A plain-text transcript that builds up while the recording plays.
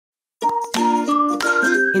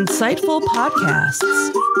Insightful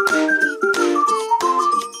podcasts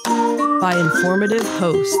by informative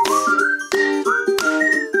hosts.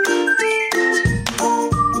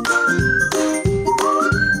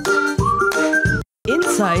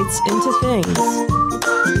 Insights into Things,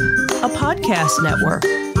 a podcast network.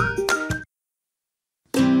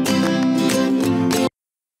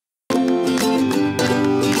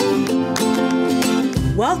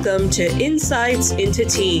 Welcome to Insights into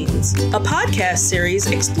Teens, a podcast series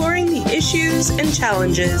exploring the issues and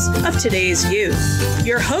challenges of today's youth.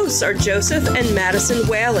 Your hosts are Joseph and Madison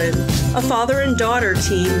Whalen, a father and daughter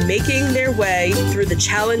team making their way through the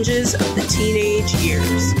challenges of the teenage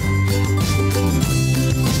years.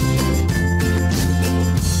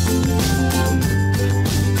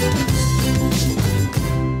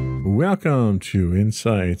 Welcome to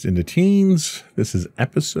Insights into Teens. This is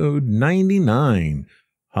episode 99,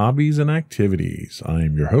 Hobbies and Activities. I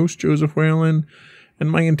am your host, Joseph Whalen, and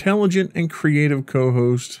my intelligent and creative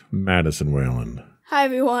co-host, Madison Whalen. Hi,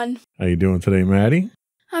 everyone. How you doing today, Maddie?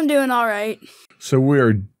 I'm doing all right. So we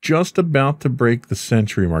are just about to break the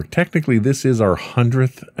century mark. Technically, this is our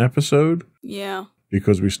 100th episode. Yeah.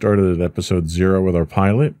 Because we started at episode 0 with our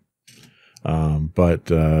pilot. But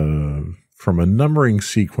from a numbering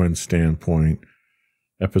sequence standpoint,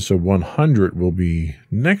 episode 100 will be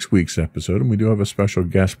next week's episode, and we do have a special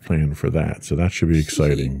guest planned for that, so that should be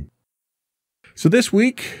exciting. So this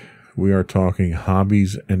week, we are talking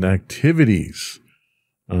hobbies and activities.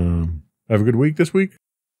 Have a good week this week?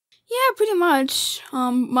 Yeah, pretty much.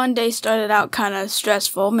 Monday started out kind of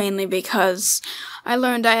stressful, mainly because I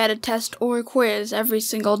learned I had a test or a quiz every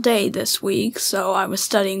single day this week, so I was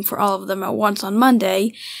studying for all of them at once on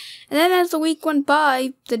Monday. And then as the week went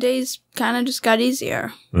by, the days kind of just got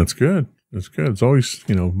easier. That's good. That's good. It's always,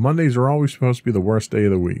 Mondays are always supposed to be the worst day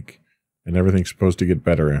of the week. And everything's supposed to get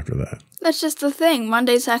better after that. That's just the thing.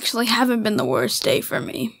 Mondays actually haven't been the worst day for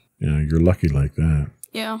me. Yeah, you're lucky like that.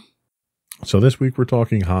 Yeah. So this week we're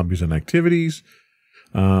talking hobbies and activities.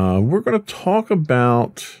 We're going to talk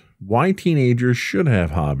about why teenagers should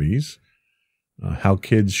have hobbies, how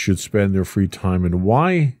kids should spend their free time, and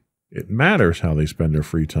why it matters how they spend their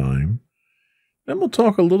free time. Then we'll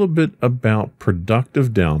talk a little bit about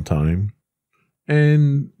productive downtime,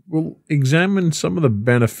 and we'll examine some of the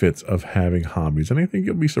benefits of having hobbies. And I think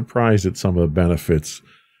you'll be surprised at some of the benefits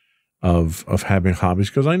of having hobbies,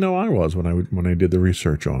 because I know I was when I did the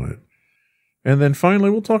research on it. And then finally,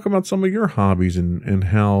 we'll talk about some of your hobbies and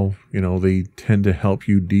how, they tend to help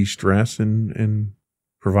you de-stress and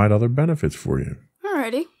provide other benefits for you.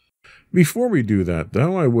 Alrighty. Before we do that,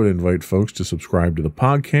 though, I would invite folks to subscribe to the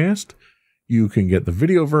podcast. You can get the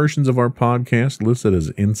video versions of our podcast listed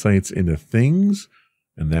as Insights into Things,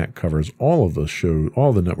 and that covers all of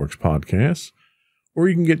the network's podcasts. Or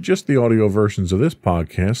you can get just the audio versions of this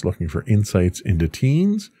podcast looking for Insights into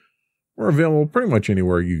Teens. We're available pretty much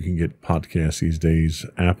anywhere you can get podcasts these days: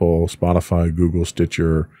 Apple, Spotify, Google,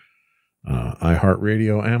 Stitcher,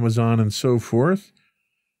 iHeartRadio, Amazon, and so forth.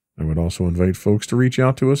 I would also invite folks to reach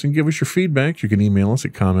out to us and give us your feedback. You can email us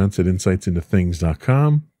at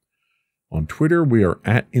comments@insightsintothings.com. On Twitter, we are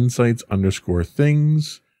at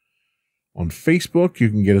insights_things. On Facebook, you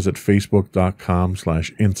can get us at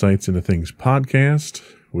facebook.com/insightsintothingspodcast.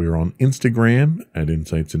 We are on Instagram at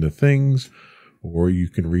insightsintothings, or you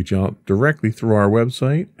can reach out directly through our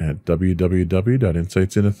website at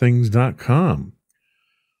www.insightsintothings.com.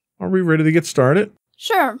 Are we ready to get started?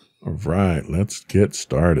 Sure. All right, let's get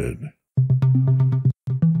started.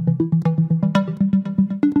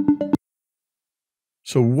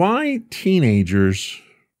 So why teenagers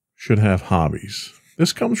should have hobbies?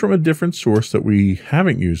 This comes from a different source that we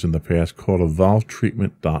haven't used in the past called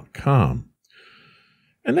evolvetreatment.com.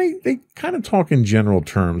 And they kind of talk in general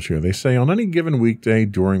terms here. They say on any given weekday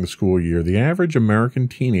during the school year, the average American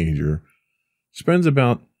teenager spends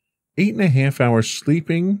about 8.5 hours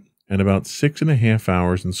sleeping and about 6.5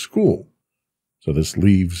 hours in school. So this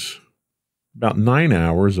leaves about 9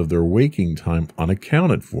 hours of their waking time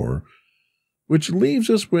unaccounted for, which leaves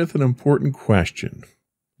us with an important question.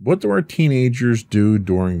 What do our teenagers do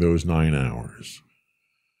during those 9 hours?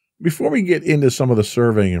 Before we get into some of the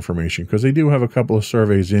survey information, because they do have a couple of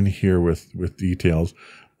surveys in here with details,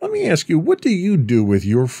 let me ask you, what do you do with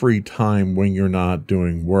your free time when you're not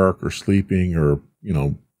doing work or sleeping or,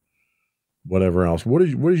 whatever else? What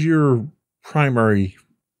is your primary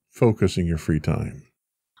focus in your free time?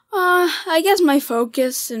 I guess my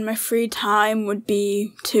focus in my free time would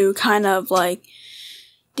be to kind of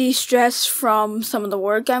de-stress from some of the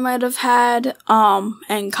work I might have had,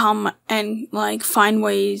 and find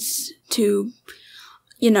ways to,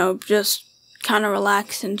 just kind of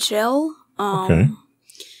relax and chill. Okay.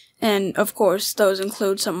 And of course, those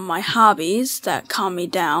include some of my hobbies that calm me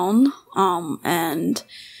down. And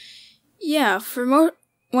yeah,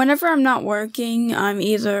 whenever I'm not working, I'm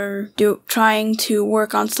either trying to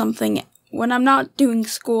work on something. When I'm not doing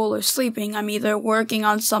school or sleeping, I'm either working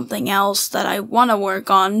on something else that I want to work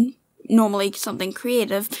on, normally something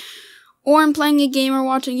creative, or I'm playing a game or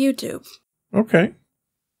watching YouTube. Okay.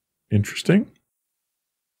 Interesting.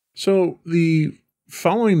 So the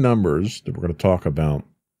following numbers that we're going to talk about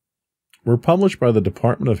were published by the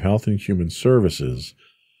Department of Health and Human Services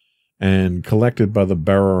and collected by the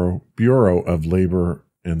Bureau of Labor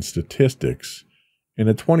and Statistics in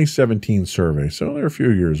a 2017 survey, so they're a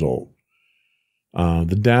few years old.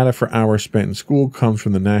 The data for hours spent in school comes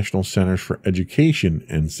from the National Centers for Education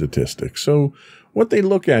and Statistics. So what they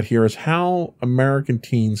look at here is how American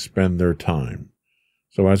teens spend their time.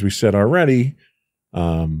 So as we said already,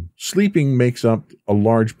 sleeping makes up a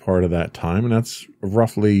large part of that time, and that's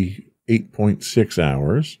roughly 8.6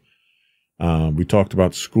 hours. We talked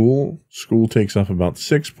about school. School takes up about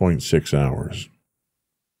 6.6 hours.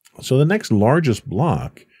 So the next largest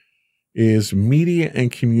block is media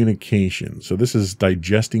and communication. So this is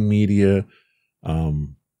digesting media,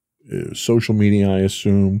 social media, I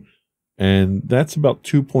assume, and that's about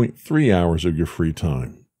 2.3 hours of your free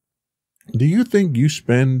time. Do you think you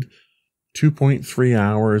spend 2.3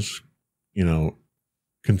 hours,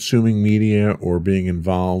 consuming media or being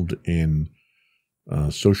involved in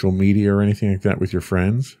social media or anything like that with your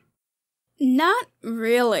friends? Not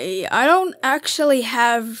really. I don't actually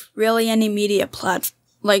have really any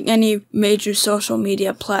any major social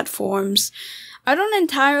media platforms. I don't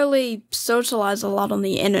entirely socialize a lot on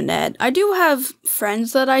the internet. I do have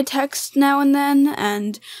friends that I text now and then,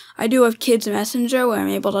 and I do have Kids Messenger where I'm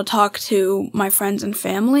able to talk to my friends and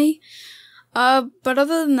family. But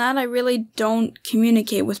other than that, I really don't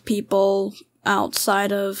communicate with people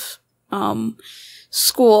outside of,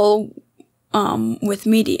 school, with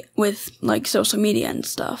social media and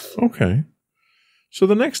stuff. Okay. So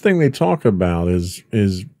the next thing they talk about is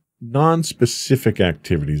non-specific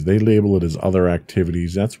activities. They label it as other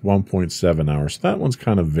activities. That's 1.7 hours. So that one's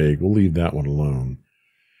kind of vague. We'll leave that one alone.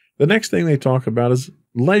 The next thing they talk about is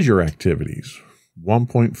leisure activities,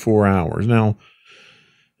 1.4 hours. Now,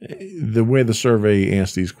 the way the survey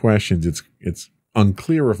asks these questions, it's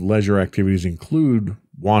unclear if leisure activities include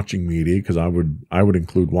watching media, because I would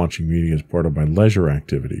include watching media as part of my leisure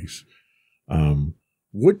activities.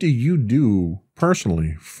 What do you do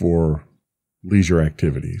personally for leisure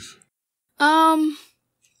activities? Probably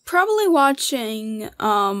watching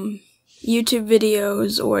YouTube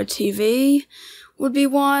videos or TV would be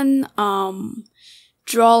one.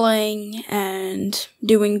 Drawing and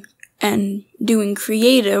doing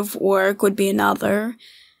creative work would be another.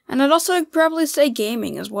 And I'd also probably say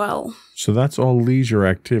gaming as well. So that's all leisure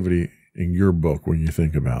activity in your book when you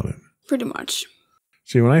think about it. Pretty much.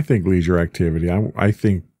 See, when I think leisure activity, I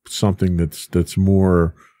think something that's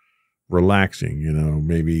more relaxing,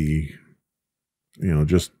 maybe,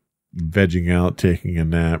 just vegging out, taking a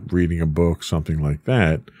nap, reading a book, something like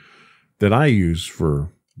that I use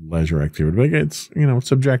for leisure activity. But it's, it's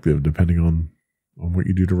subjective depending on what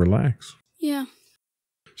you do to relax. Yeah.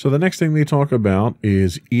 So the next thing they talk about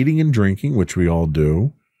is eating and drinking, which we all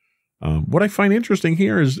do. What I find interesting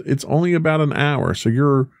here is it's only about an hour.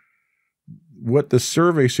 So what the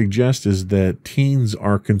survey suggests is that teens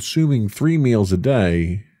are consuming 3 meals a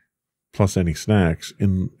day, plus any snacks,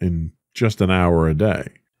 in just an hour a day.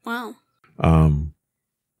 Wow.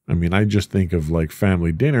 I just think of like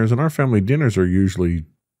family dinners, and our family dinners are usually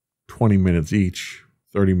 20 minutes each,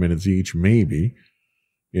 30 minutes each, maybe.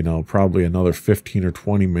 Probably another 15 or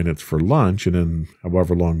 20 minutes for lunch, and then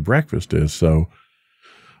however long breakfast is. So,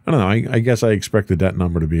 I don't know. I guess I expected that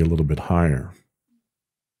number to be a little bit higher.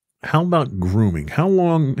 How about grooming? How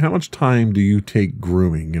much time do you take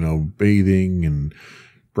grooming? Bathing and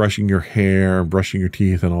brushing your hair, brushing your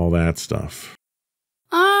teeth, and all that stuff?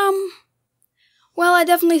 Well, I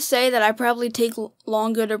definitely say that I probably take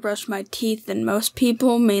longer to brush my teeth than most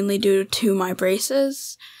people, mainly due to my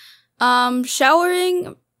braces.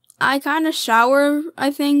 Showering, I kind of shower,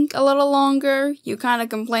 I think, a little longer. You kind of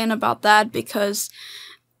complain about that because,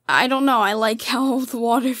 I don't know, I like how the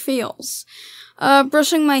water feels.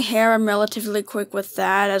 Brushing my hair, I'm relatively quick with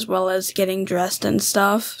that, as well as getting dressed and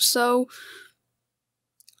stuff. So,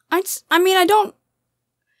 I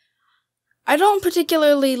don't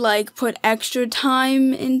particularly, put extra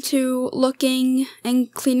time into looking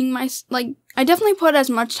and cleaning I definitely put as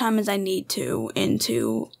much time as I need to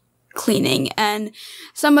into cleaning, and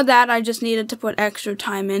some of that I just needed to put extra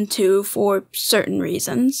time into for certain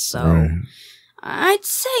reasons. So, right. I'd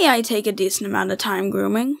say I take a decent amount of time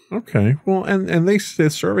grooming. Okay. Well, and the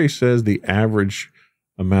survey says the average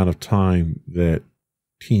amount of time that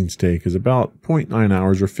teens take is about 0.9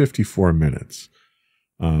 hours or 54 minutes.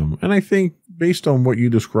 And I think based on what you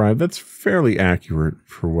described, that's fairly accurate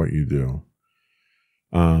for what you do.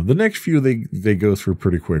 The next few they go through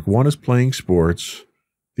pretty quick. One is playing sports.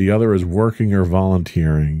 The other is working or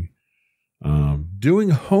volunteering. Doing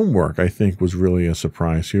homework, I think, was really a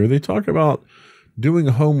surprise here. They talk about doing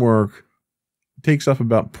homework takes up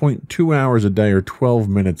about 0.2 hours a day or 12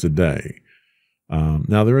 minutes a day.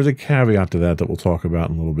 Now, there is a caveat to that we'll talk about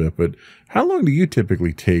in a little bit, but how long do you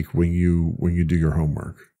typically take when you do your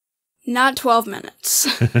homework? Not 12 minutes.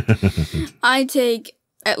 I take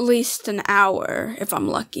at least an hour if I'm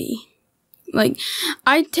lucky. Like,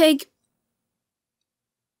 I take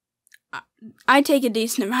a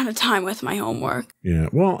decent amount of time with my homework. Yeah,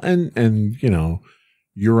 well, and you know,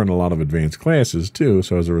 you're in a lot of advanced classes too,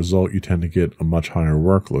 so as a result, you tend to get a much higher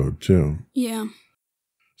workload too. Yeah.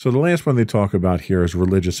 So the last one they talk about here is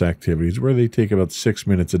religious activities, where they take about 6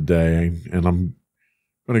 minutes a day. And I'm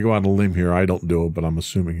going to go out on a limb here. I don't do it, but I'm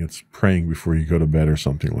assuming it's praying before you go to bed or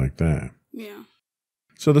something like that. Yeah.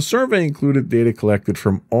 So the survey included data collected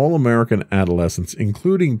from all American adolescents,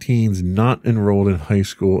 including teens not enrolled in high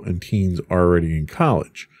school and teens already in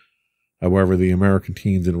college. However, the American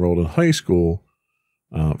teens enrolled in high school,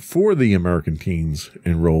 for the American teens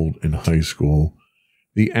enrolled in high school,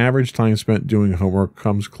 the average time spent doing homework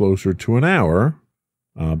comes closer to an hour,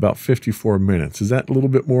 about 54 minutes. Is that a little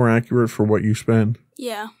bit more accurate for what you spend?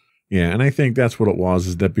 Yeah. Yeah, and I think that's what it was,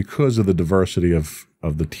 is that because of the diversity of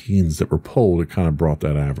the teens that were polled, it kind of brought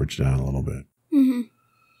that average down a little bit. Mm-hmm.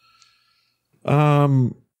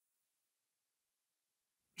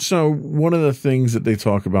 So one of the things that they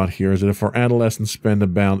talk about here is that if our adolescents spend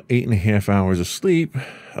about 8.5 hours of sleep,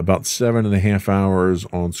 about 7.5 hours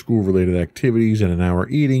on school-related activities, and an hour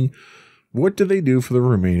eating, what do they do for the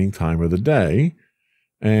remaining time of the day?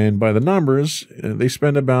 And by the numbers, they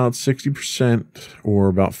spend about 60% or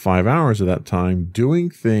about 5 hours of that time doing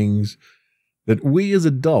things that we as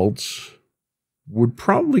adults would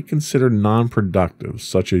probably consider non-productive,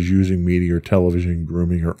 such as using media or television,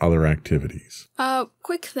 grooming, or other activities.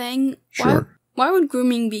 Quick thing. Sure. Why would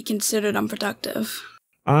grooming be considered unproductive?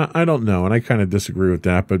 I don't know, and I kind of disagree with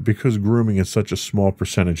that, but because grooming is such a small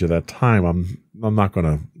percentage of that time, I'm not going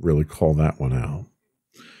to really call that one out.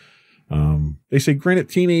 They say, granted,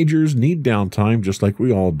 teenagers need downtime, just like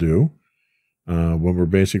we all do, when we're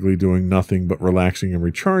basically doing nothing but relaxing and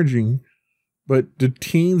recharging. But do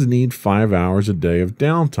teens need 5 hours a day of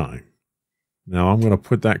downtime? Now, I'm going to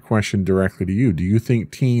put that question directly to you. Do you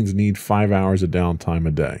think teens need 5 hours of downtime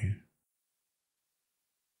a day?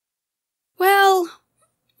 Well,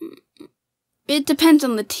 it depends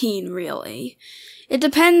on the teen, really. It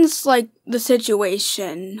depends, like, the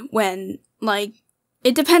situation when, like,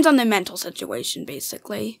 it depends on their mental situation,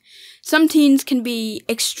 basically. Some teens can be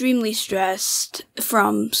extremely stressed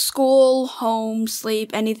from school, home, sleep,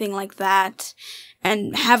 anything like that,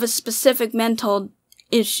 and have a specific mental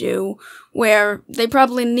issue where they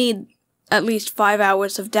probably need at least 5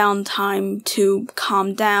 hours of downtime to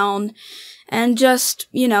calm down and just,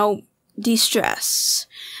 you know, de-stress.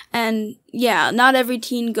 And yeah, not every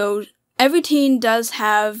teen does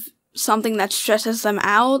have something that stresses them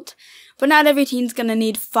out, but not every teen's gonna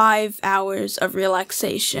need 5 hours of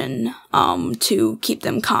relaxation to keep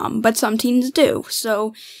them calm. But some teens do.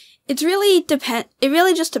 So it really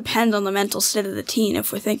just depends on the mental state of the teen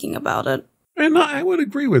if we're thinking about it. And I would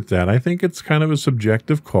agree with that. I think it's kind of a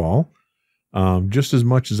subjective call, just as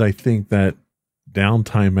much as I think that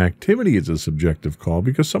downtime activity is a subjective call,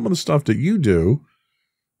 because some of the stuff that you do,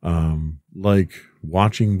 like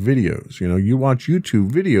watching videos, you know, you watch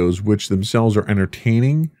YouTube videos, which themselves are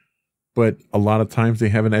entertaining, but a lot of times they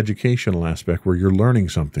have an educational aspect where you're learning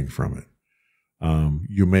something from it.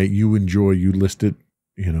 You listed,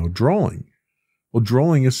 you know, drawing. Well,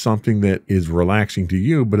 drawing is something that is relaxing to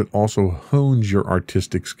you, but it also hones your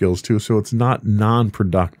artistic skills too. So it's not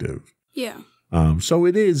non-productive. Yeah. So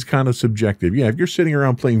it is kind of subjective. Yeah. If you're sitting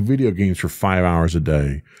around playing video games for 5 hours a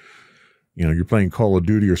day, you know, you're playing Call of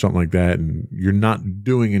Duty or something like that, and you're not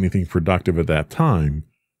doing anything productive at that time,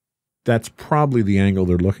 that's probably the angle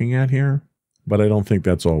they're looking at here, but I don't think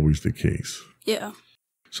that's always the case. Yeah.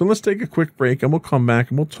 So let's take a quick break, and we'll come back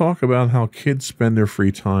and we'll talk about how kids spend their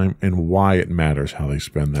free time and why it matters how they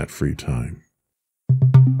spend that free time.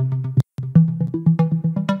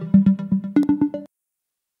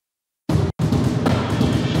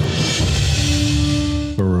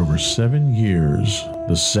 For over 7 years,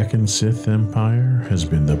 the Second Sith Empire has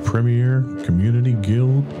been the premier community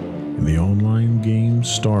guild in the online game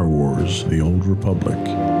Star Wars: The Old Republic.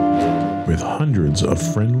 With hundreds of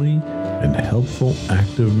friendly and helpful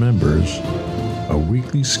active members, a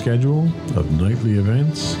weekly schedule of nightly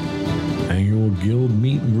events, annual guild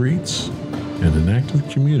meet and greets, and an active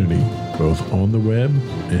community both on the web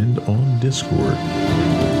and on Discord.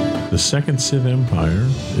 The Second Sith Empire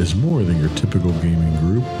is more than your typical gaming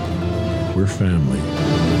group. We're family.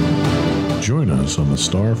 Join us on the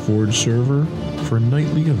Starforge server for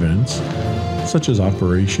nightly events such as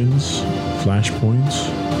operations, flashpoints,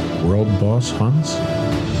 world boss hunts,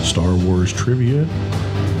 Star Wars trivia,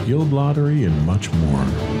 guild lottery, and much more.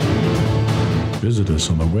 Visit us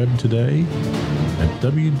on the web today at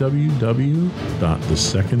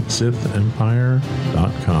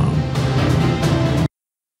www.thesecondsithempire.com.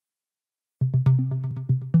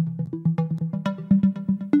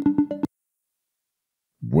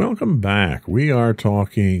 Welcome back. We are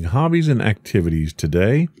talking hobbies and activities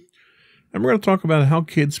today, and we're going to talk about how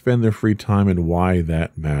kids spend their free time and why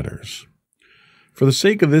that matters. For the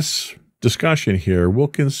sake of this discussion here, we'll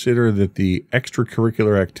consider that the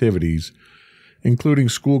extracurricular activities, including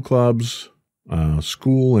school clubs,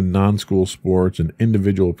 school and non-school sports, and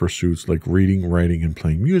individual pursuits like reading, writing, and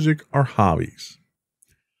playing music, are hobbies.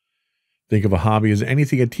 Think of a hobby as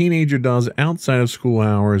anything a teenager does outside of school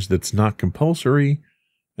hours that's not compulsory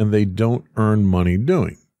and they don't earn money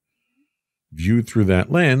doing. Viewed through that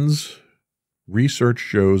lens, research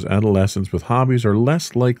shows adolescents with hobbies are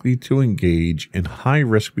less likely to engage in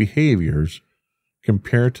high-risk behaviors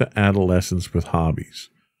compared to adolescents with hobbies.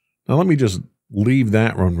 Now, let me just leave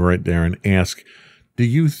that one right there and ask, do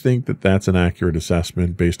you think that that's an accurate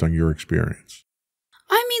assessment based on your experience?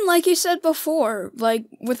 I mean, like you said before, like,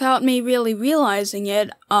 without me really realizing it,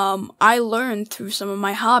 I learned through some of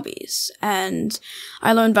my hobbies, and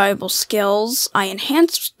I learned valuable skills, I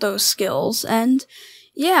enhanced those skills, and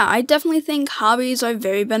yeah, I definitely think hobbies are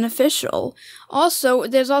very beneficial. Also,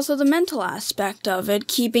 there's also the mental aspect of it,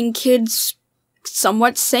 keeping kids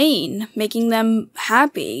somewhat sane, making them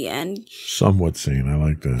happy, and... Somewhat sane, I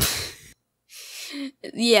like that.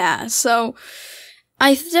 Yeah, so...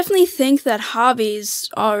 I definitely think that hobbies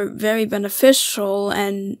are very beneficial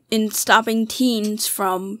and in stopping teens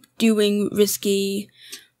from doing risky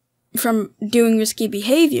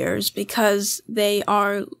behaviors, because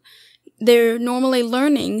they're normally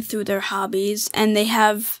learning through their hobbies, and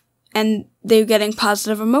they're getting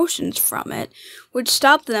positive emotions from it, which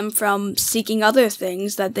stop them from seeking other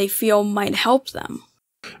things that they feel might help them.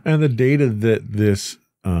 And the data that this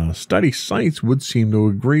study cites would seem to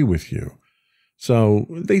agree with you. So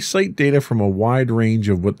they cite data from a wide range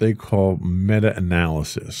of what they call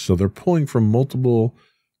meta-analysis. So they're pulling from multiple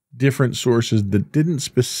different sources that didn't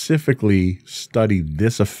specifically study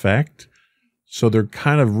this effect. So they're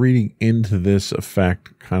kind of reading into this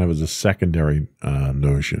effect kind of as a secondary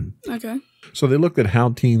notion. Okay. So they looked at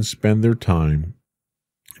how teens spend their time,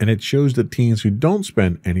 and it shows that teens who don't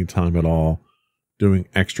spend any time at all doing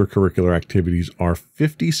extracurricular activities are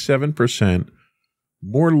 57%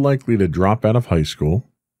 more likely to drop out of high school.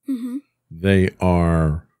 Mm-hmm. They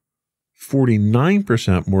are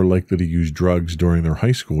 49% more likely to use drugs during their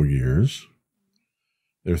high school years.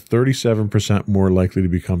 They're 37% more likely to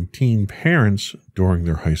become teen parents during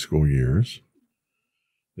their high school years.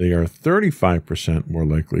 They are 35% more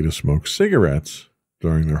likely to smoke cigarettes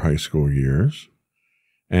during their high school years.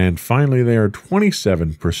 And finally, they are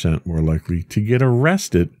 27% more likely to get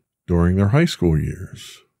arrested during their high school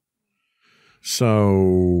years.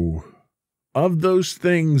 So, of those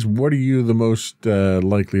things, what are you the most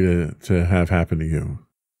likely to have happen to you?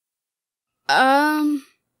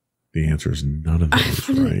 The answer is none of those,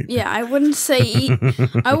 right? Yeah, I wouldn't say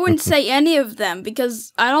any of them,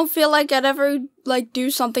 because I don't feel like I'd ever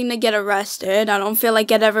do something to get arrested. I don't feel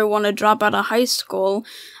like I'd ever want to drop out of high school.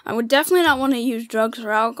 I would definitely not want to use drugs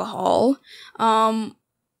or alcohol. I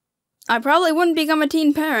probably wouldn't become a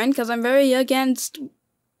teen parent because I'm very against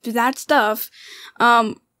that stuff.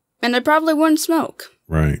 And I probably wouldn't smoke.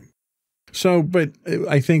 Right. So, but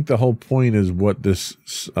I think the whole point is what this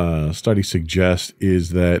study suggests is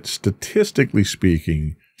that statistically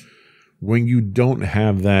speaking, when you don't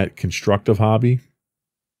have that constructive hobby,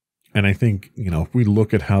 and I think, if we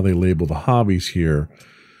look at how they label the hobbies here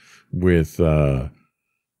with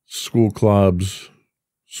school clubs,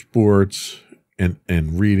 sports,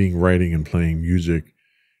 and reading, writing, and playing music,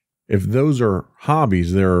 if those are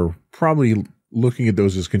hobbies, they're probably looking at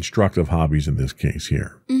those as constructive hobbies in this case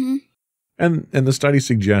here. Mm-hmm. And the study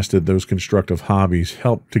suggested those constructive hobbies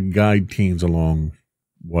help to guide teens along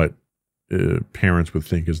what parents would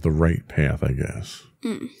think is the right path, I guess.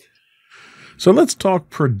 Mm. So let's talk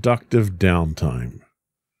productive downtime.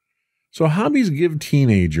 So hobbies give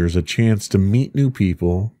teenagers a chance to meet new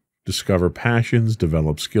people, discover passions,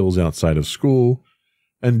 develop skills outside of school,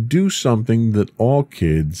 and do something that all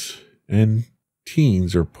kids, and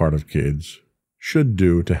teens are part of kids, should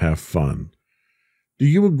do to have fun. Do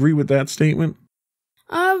you agree with that statement?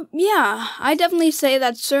 Yeah, I definitely say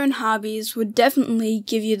that certain hobbies would definitely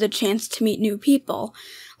give you the chance to meet new people.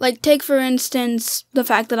 Like, take for instance, the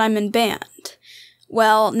fact that I'm in band.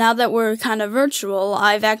 Well, now that we're kind of virtual,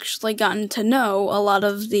 I've actually gotten to know a lot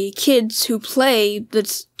of the kids who play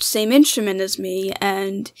the same instrument as me,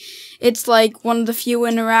 and it's like one of the few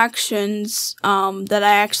interactions, that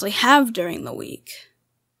I actually have during the week.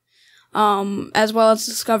 As well as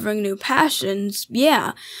discovering new passions,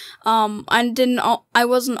 yeah. I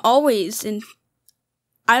wasn't always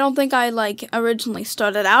I don't think I, originally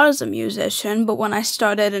started out as a musician, but when I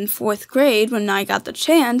started in 4th grade, when I got the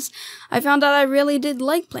chance, I found out I really did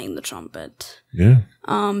like playing the trumpet. Yeah.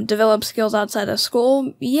 Develop skills outside of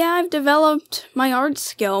school. Yeah, I've developed my art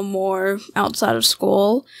skill more outside of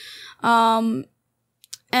school.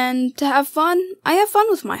 And to have fun, I have fun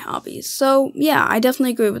with my hobbies. So, yeah, I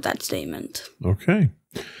definitely agree with that statement. Okay.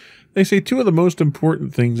 They say 2 of the most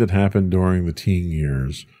important things that happen during the teen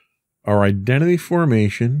years are identity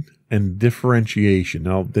formation and differentiation.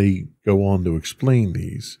 Now, they go on to explain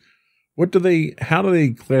these. How do they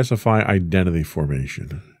classify identity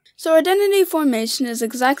formation? So identity formation is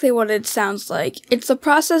exactly what it sounds like. It's the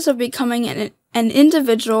process of becoming an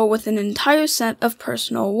individual with an entire set of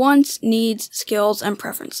personal wants, needs, skills, and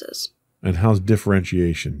preferences. And how's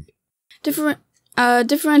differentiation?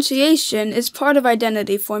 Differentiation is part of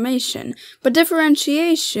identity formation, but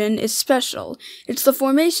differentiation is special. It's the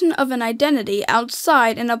formation of an identity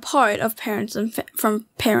outside and apart of from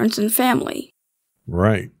parents and family.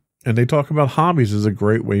 Right. And they talk about hobbies as a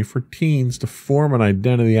great way for teens to form an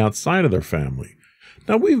identity outside of their family.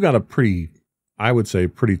 Now, we've got a pretty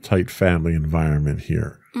tight family environment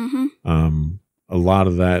here. Mm-hmm. A lot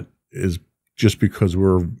of that is just because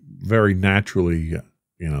we're very naturally,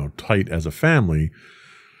 tight as a family.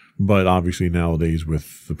 But obviously nowadays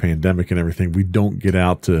with the pandemic and everything, we don't get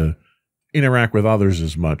out to interact with others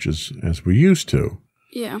as much as we used to.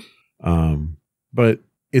 Yeah. But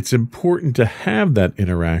it's important to have that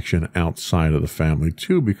interaction outside of the family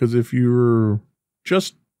too, because if you're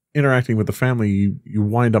just interacting with the family, you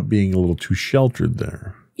wind up being a little too sheltered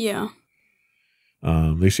there. Yeah.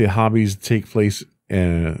 They say hobbies that take place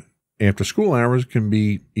after school hours can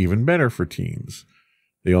be even better for teens.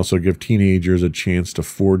 They also give teenagers a chance to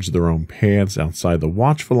forge their own paths outside the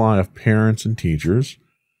watchful eye of parents and teachers.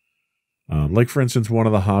 Like, for instance, one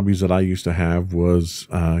of the hobbies that I used to have was,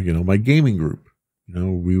 my gaming group.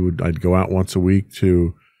 I'd go out once a week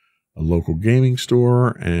to a local gaming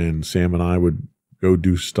store, and Sam and I would go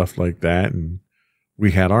do stuff like that. And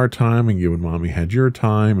we had our time, and you and Mommy had your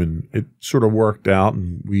time, and it sort of worked out,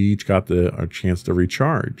 and we each got our chance to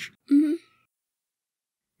recharge. Mm-hmm.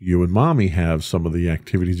 You and Mommy have some of the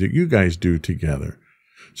activities that you guys do together.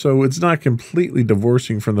 So it's not completely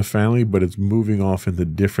divorcing from the family, but it's moving off into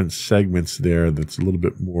different segments there that's a little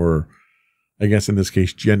bit more, I guess in this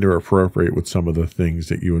case, gender appropriate with some of the things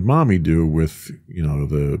that you and Mommy do with,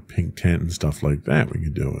 the pink tent and stuff like that when you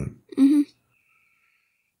do it. Mm-hmm.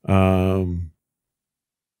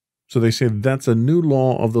 So they say that's a new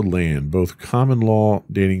law of the land, both common law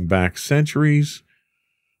dating back centuries,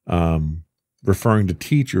 referring to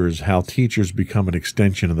teachers, how teachers become an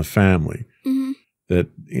extension of the family. Mm-hmm. That,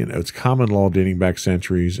 it's common law dating back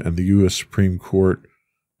centuries, and the U.S. Supreme Court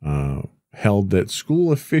held that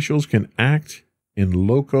school officials can act in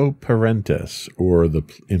loco parentis, or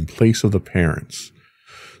in place of the parents.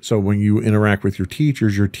 So when you interact with your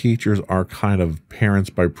teachers are kind of parents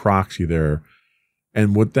by proxy there.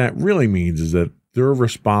 And what that really means is that they're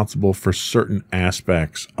responsible for certain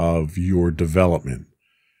aspects of your development.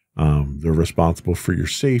 They're responsible for your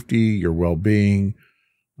safety, your well-being.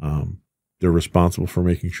 They're responsible for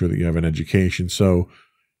making sure that you have an education. So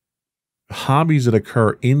hobbies that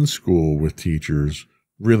occur in school with teachers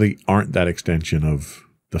really aren't that extension of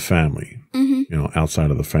the family, Mm-hmm.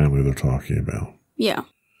 Outside of the family they're talking about. Yeah.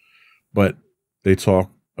 But they talk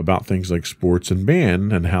about things like sports and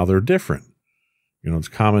band and how they're different. It's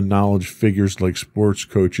common knowledge figures like sports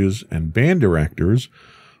coaches and band directors,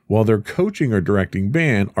 while they're coaching or directing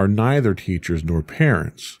band, are neither teachers nor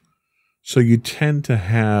parents. So you tend to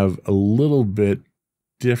have a little bit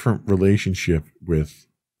different relationship with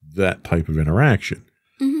that type of interaction.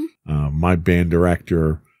 Mm-hmm. My band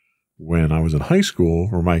director when I was in high school,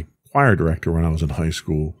 or my choir director when I was in high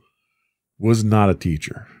school, was not a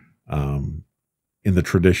teacher in the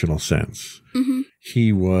traditional sense. Mm-hmm.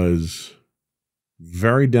 He was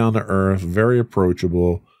very down to earth, very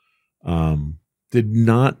approachable, did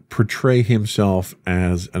not portray himself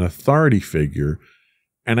as an authority figure.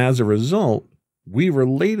 And as a result, we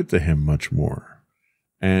related to him much more.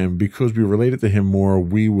 And because we related to him more,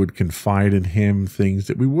 we would confide in him things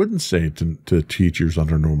that we wouldn't say to teachers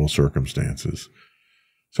under normal circumstances.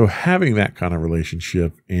 So having that kind of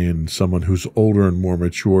relationship in someone who's older and more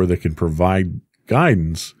mature that can provide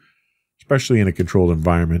guidance, especially in a controlled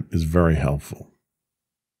environment, is very helpful.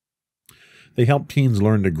 They help teens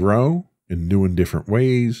learn to grow in new and different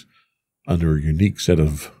ways under a unique set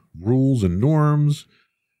of rules and norms.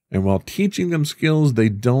 And while teaching them skills they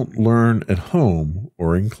don't learn at home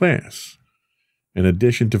or in class. In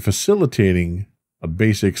addition to facilitating the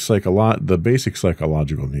basic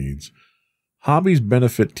psychological needs, hobbies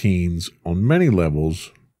benefit teens on many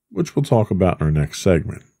levels, which we'll talk about in our next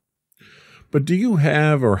segment. But do you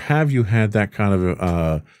have or have you had that kind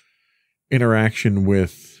of interaction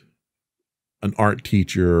with an art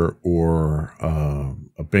teacher or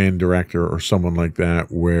a band director or someone like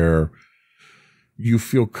that where you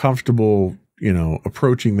feel comfortable,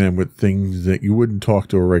 approaching them with things that you wouldn't talk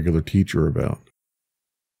to a regular teacher about?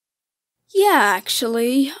 Yeah,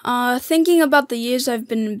 actually. Thinking about the years I've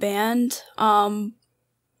been in band, the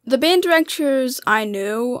band directors I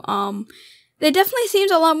knew, they definitely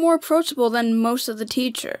seemed a lot more approachable than most of the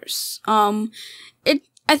teachers. It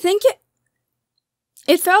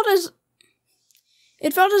felt as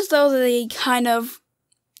though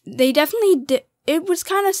they definitely did. It was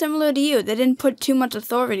kind of similar to you. They didn't put too much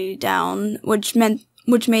authority down, which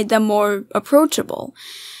made them more approachable.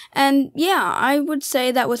 And yeah, I would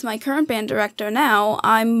say that with my current band director now,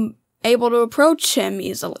 I'm able to approach him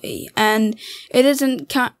easily. And it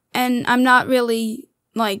isn't, and I'm not really,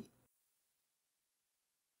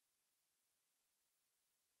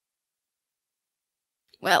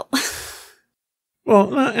 well...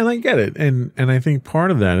 Well, and I get it. And I think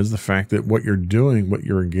part of that is the fact that what you're doing, what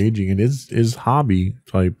you're engaging in is hobby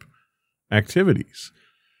type activities.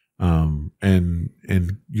 And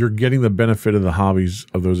you're getting the benefit of the hobbies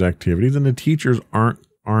of those activities, and the teachers aren't,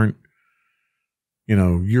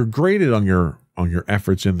 you're graded on your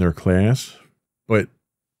efforts in their class, but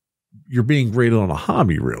you're being graded on a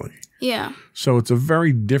hobby, really. Yeah. So it's a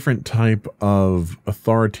very different type of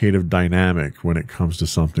authoritative dynamic when it comes to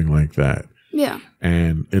something like that. Yeah.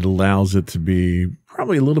 And it allows it to be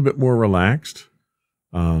probably a little bit more relaxed,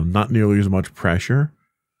 not nearly as much pressure.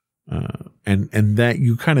 And that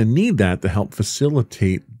you kind of need that to help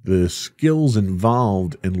facilitate the skills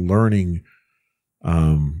involved in learning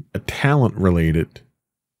a talent-related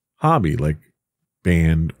hobby like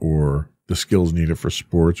band or the skills needed for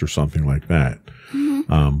sports or something like that.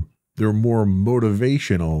 Mm-hmm. They're more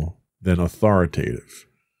motivational than authoritative.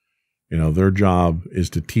 Their job is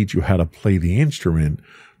to teach you how to play the instrument,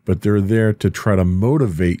 but they're there to try to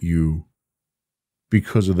motivate you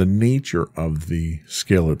because of the nature of the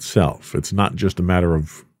skill itself. It's not just a matter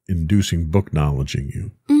of inducing book knowledge in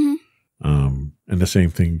you. Mm-hmm. And the same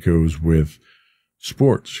thing goes with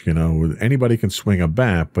sports. Anybody can swing a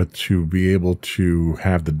bat, but to be able to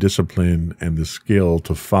have the discipline and the skill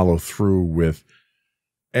to follow through with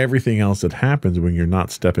everything else that happens when you're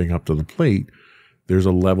not stepping up to the plate, there's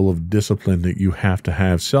a level of discipline that you have to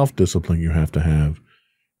have, self-discipline you have to have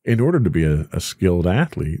in order to be a skilled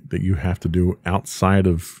athlete that you have to do outside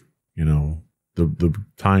of, the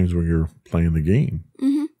times when you're playing the game.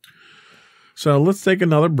 Mm-hmm. So let's take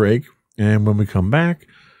another break. And when we come back,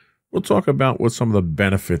 we'll talk about what some of the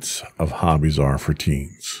benefits of hobbies are for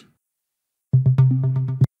teens.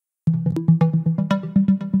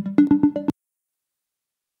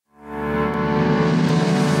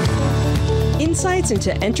 Insights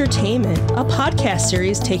into Entertainment, a podcast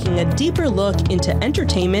series taking a deeper look into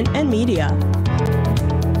entertainment and media.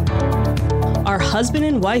 Our husband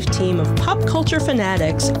and wife team of pop culture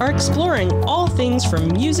fanatics are exploring all things from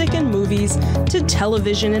music and movies to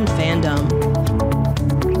television and fandom.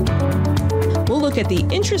 We'll look at the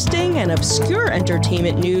interesting and obscure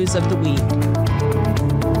entertainment news of the week.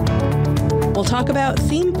 We'll talk about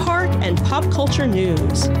theme park and pop culture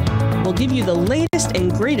news. We'll give you the latest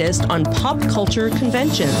and greatest on pop culture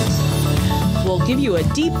conventions. We'll give you a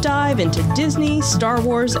deep dive into Disney, Star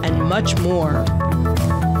Wars, and much more.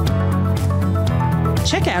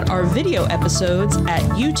 Check out our video episodes at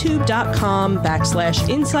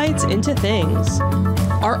youtube.com/insightsintothings.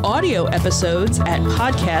 Our audio episodes at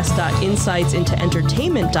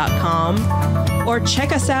podcast.insightsintoentertainment.com, or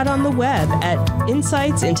check us out on the web at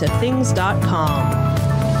insightsintothings.com.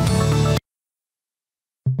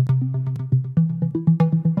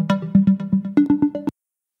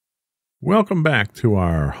 Welcome back to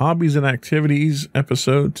our Hobbies and Activities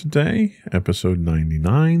episode today, episode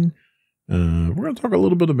 99. We're going to talk a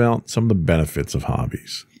little bit about some of the benefits of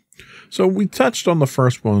hobbies. So we touched on the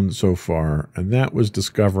first one so far, and that was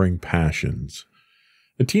discovering passions.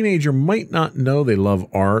 A teenager might not know they love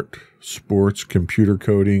art, sports, computer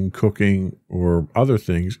coding, cooking, or other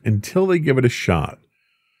things until they give it a shot.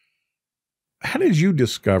 How did you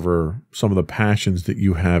discover some of the passions that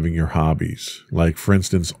you have in your hobbies? Like, for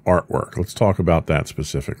instance, artwork. Let's talk about that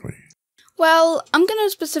specifically. Well, I'm going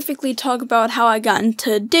to specifically talk about how I got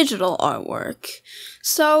into digital artwork.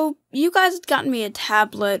 So, you guys had gotten me a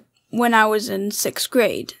tablet when I was in 6th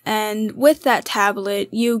grade, and with that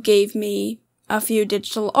tablet, you gave me a few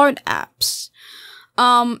digital art apps.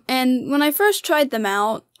 And when I first tried them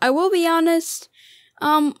out, I will be honest,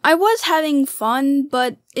 I was having fun,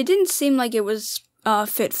 but it didn't seem like it was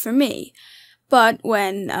fit for me. But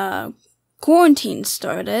when quarantine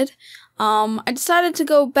started, I decided to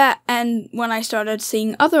go back, and when I started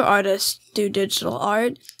seeing other artists do digital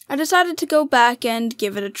art, I decided to go back and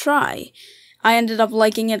give it a try. I ended up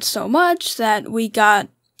liking it so much that I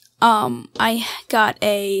got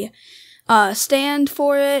a stand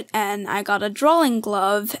for it, and I got a drawing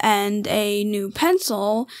glove and a new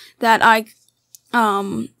pencil that I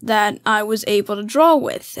was able to draw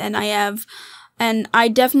with, and I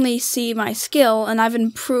definitely see my skill, and I've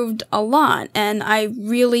improved a lot, and I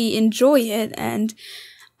really enjoy it, and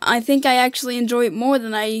I think I actually enjoy it more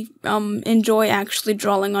than I enjoy actually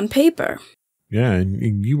drawing on paper. Yeah,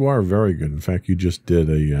 and you are very good. In fact, you just did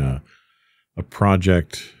a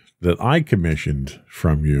project that I commissioned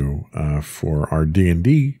from you for our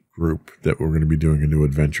D&D group that we're going to be doing a new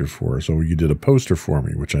adventure for. So you did a poster for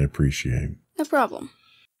me, which I appreciate. No problem.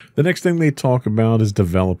 The next thing they talk about is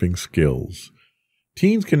developing skills.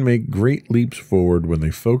 Teens can make great leaps forward when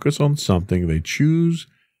they focus on something they choose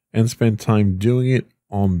and spend time doing it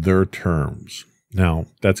on their terms. Now,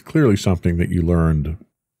 that's clearly something that you learned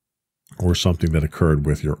or something that occurred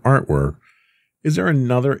with your artwork. Is there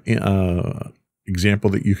another example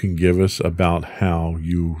that you can give us about how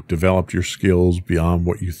you developed your skills beyond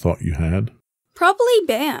what you thought you had? Probably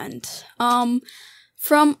band.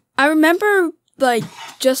 I remember, like,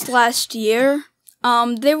 just last year,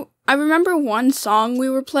 I remember one song we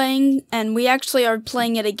were playing, and we actually are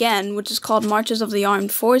playing it again, which is called Marches of the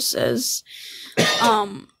Armed Forces.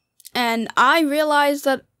 And I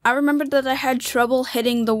remembered that I had trouble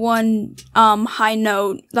hitting the one, high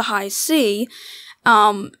note, the high C,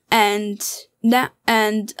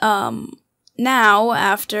 now,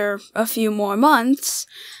 after a few more months,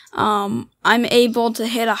 I'm able to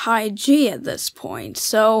hit a high G at this point.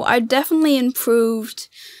 So I definitely improved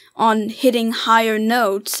on hitting higher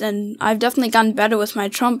notes, and I've definitely gotten better with my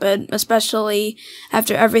trumpet, especially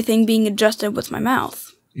after everything being adjusted with my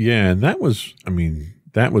mouth. Yeah, and that was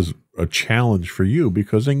a challenge for you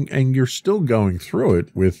because, and you're still going through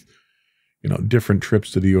it with, different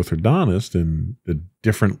trips to the orthodontist and the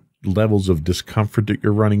different levels of discomfort that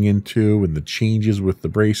you're running into and the changes with the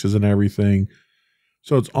braces and everything.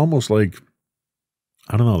 So it's almost like,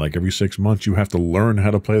 I don't know, like every 6 months you have to learn how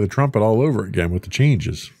to play the trumpet all over again with the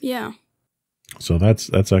changes. Yeah. So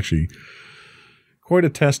that's actually quite a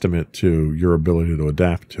testament to your ability to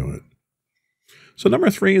adapt to it. So number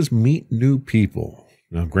 3 is meet new people.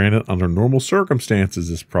 Now, granted, under normal circumstances,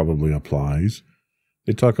 this probably applies.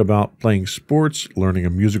 They talk about playing sports, learning a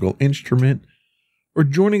musical instrument, or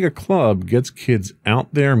joining a club gets kids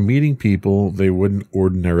out there meeting people they wouldn't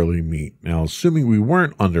ordinarily meet. Now, assuming we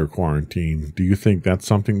weren't under quarantine, do you think that's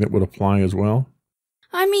something that would apply as well?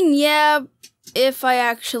 I mean, yeah, if I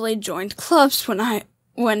actually joined clubs when I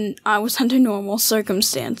was under normal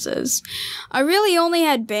circumstances. I really only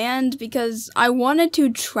had band because I wanted to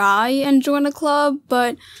try and join a club,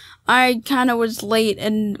 but I kind of was late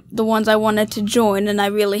in the ones I wanted to join, and I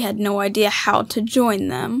really had no idea how to join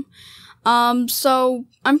them.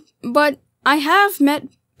 But I have met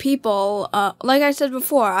people, like I said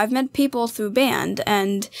before, I've met people through band,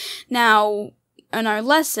 and now in our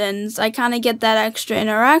lessons, I kind of get that extra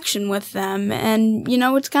interaction with them, and,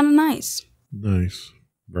 it's kind of nice. Nice.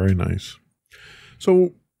 Very nice.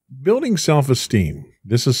 So, building self-esteem.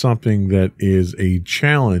 This is something that is a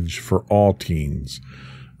challenge for all teens.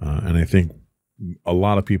 And I think a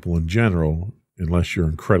lot of people in general, unless you're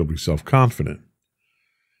incredibly self-confident.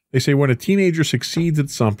 They say when a teenager succeeds at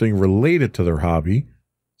something related to their hobby,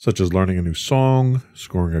 such as learning a new song,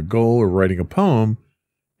 scoring a goal, or writing a poem,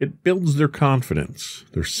 it builds their confidence,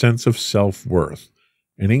 their sense of self-worth,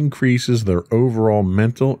 and increases their overall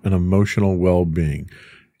mental and emotional well-being.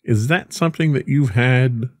 Is that something that you've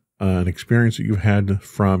had, an experience that you've had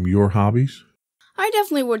from your hobbies? I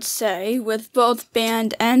definitely would say, with both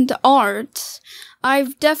band and art,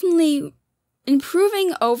 I've definitely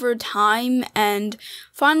improving over time and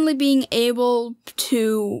finally being able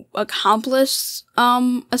to accomplish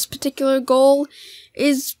a particular goal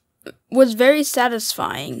was very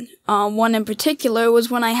satisfying. One in particular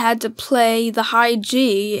was when I had to play the high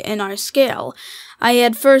G in our scale. I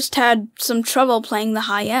had first had some trouble playing the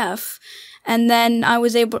high F, and then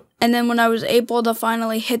when I was able to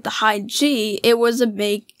finally hit the high G, it was a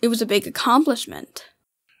big accomplishment.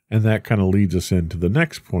 And that kind of leads us into the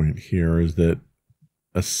next point here, is that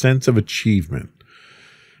a sense of achievement.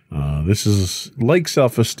 This is like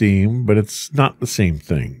self-esteem, but it's not the same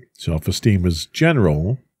thing. Self-esteem is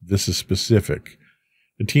general. This is specific.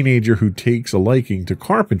 A teenager who takes a liking to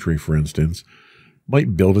carpentry, for instance,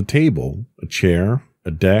 might build a table, a chair,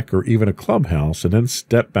 a deck, or even a clubhouse, and then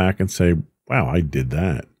step back and say, wow, I did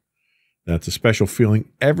that. That's a special feeling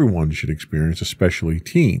everyone should experience, especially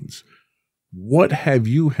teens. What have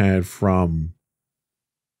you had from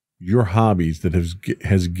your hobbies that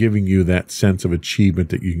has given you that sense of achievement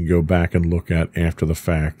that you can go back and look at after the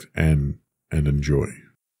fact and enjoy?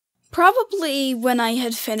 Probably when I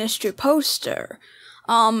had finished your poster.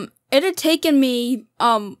 It had taken me,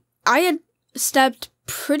 I had stepped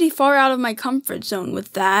pretty far out of my comfort zone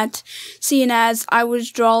with that, seeing as I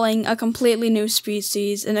was drawing a completely new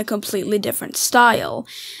species in a completely different style.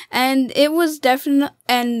 And it was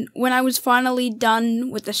and when I was finally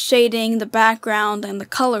done with the shading, the background, and the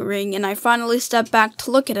coloring, and I finally stepped back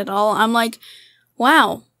to look at it all, I'm like,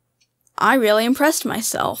 wow, I really impressed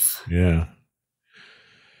myself. Yeah.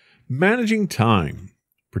 Managing time.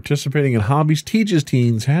 Participating in hobbies teaches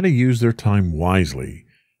teens how to use their time wisely.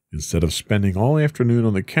 Instead of spending all afternoon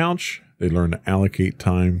on the couch, they learn to allocate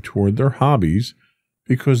time toward their hobbies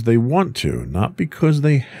because they want to, not because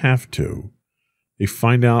they have to. They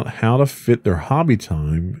find out how to fit their hobby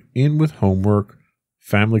time in with homework,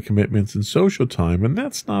 family commitments, and social time, and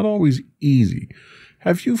that's not always easy.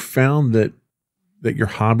 Have you found that your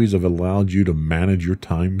hobbies have allowed you to manage your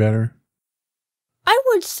time better? I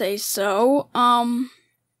would say so.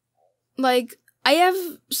 I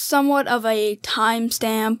have somewhat of a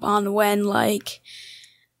timestamp on when,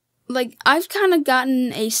 I've kind of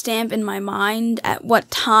gotten a stamp in my mind at what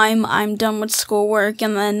time I'm done with schoolwork,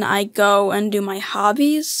 and then I go and do my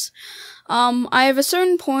hobbies. I have a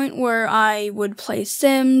certain point where I would play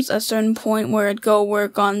Sims, a certain point where I'd go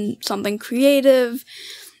work on something creative,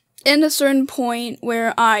 and a certain point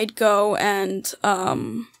where I'd go and,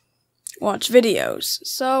 watch videos.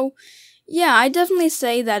 So, yeah, I definitely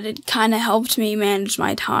say that it kind of helped me manage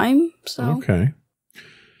my time. So. Okay.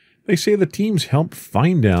 They say the teams help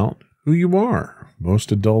find out who you are.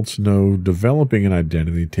 Most adults know developing an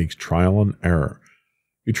identity takes trial and error.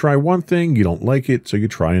 You try one thing, you don't like it, so you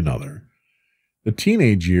try another. The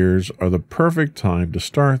teenage years are the perfect time to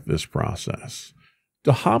start this process.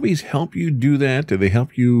 Do hobbies help you do that? Do they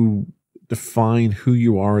help you define who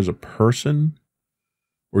you are as a person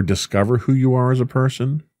or discover who you are as a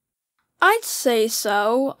person? I'd say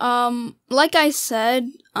so. Like I said,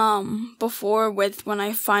 before with when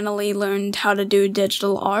I finally learned how to do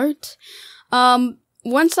digital art,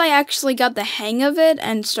 once I actually got the hang of it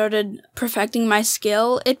and started perfecting my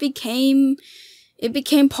skill, it became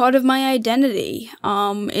part of my identity.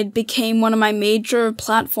 It became one of my major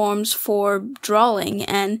platforms for drawing,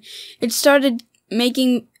 and it started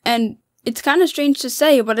making, and it's kind of strange to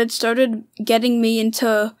say, but it started getting me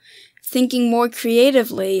into thinking more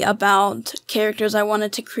creatively about characters I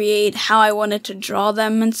wanted to create, how I wanted to draw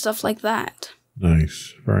them, and stuff like that.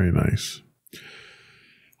 Nice. Very nice.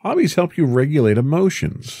 Hobbies help you regulate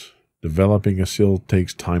emotions. Developing a skill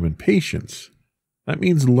takes time and patience. That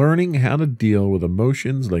means learning how to deal with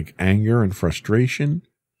emotions like anger and frustration.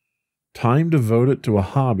 Time devoted to a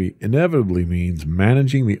hobby inevitably means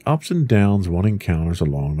managing the ups and downs one encounters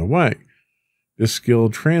along the way. This skill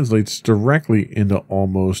translates directly into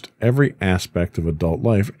almost every aspect of adult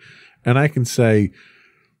life, and I can say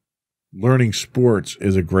learning sports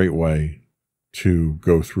is a great way to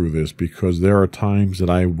go through this, because there are times that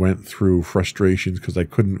I went through frustrations because I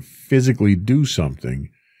couldn't physically do something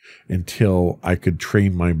until I could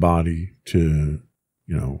train my body to,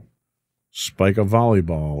 spike a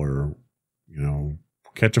volleyball or,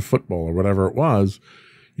 catch a football or whatever it was.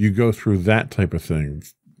 You go through that type of thing.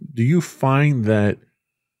 Do you find that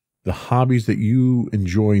the hobbies that you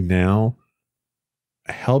enjoy now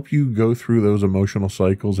help you go through those emotional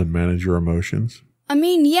cycles and manage your emotions? I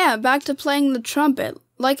mean, yeah, back to playing the trumpet.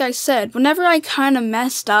 Like I said, whenever I kind of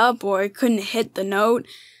messed up or couldn't hit the note,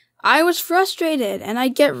 I was frustrated and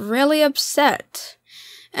I'd get really upset.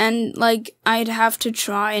 And, like, I'd have to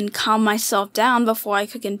try and calm myself down before I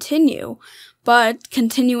could continue. But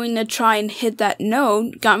continuing to try and hit that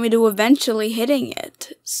note got me to eventually hitting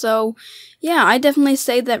it. So, yeah, I definitely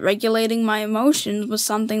say that regulating my emotions was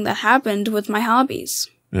something that happened with my hobbies.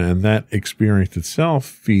 And that experience itself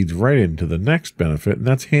feeds right into the next benefit, and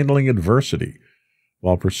that's handling adversity.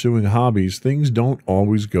 While pursuing hobbies, things don't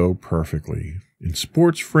always go perfectly. In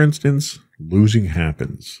sports, for instance, losing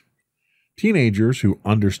happens. Teenagers who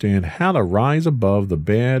understand how to rise above the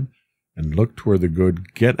bad and look toward the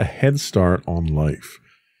good get a head start on life.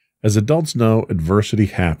 As adults know, adversity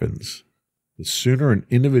happens. The sooner an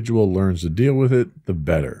individual learns to deal with it, the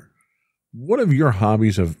better. What of your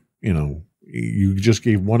hobbies have, you just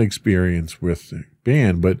gave one experience with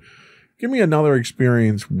band, but give me another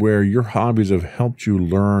experience where your hobbies have helped you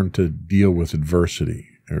learn to deal with adversity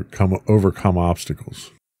or overcome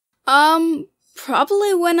obstacles.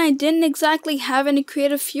 Probably when I didn't exactly have any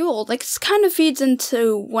creative fuel. Like, this kind of feeds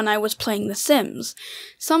into when I was playing The Sims.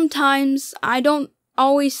 Sometimes I don't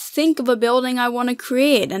always think of a building I want to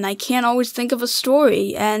create, and I can't always think of a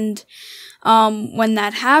story, and when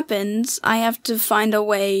that happens, I have to find a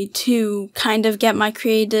way to kind of get my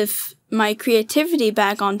creativity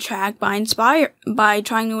back on track by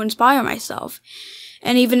trying to inspire myself.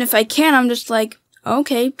 And even if I can't, I'm just like,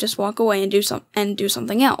 okay, just walk away and do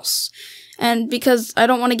something else. And because I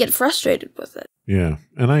don't want to get frustrated with it. Yeah.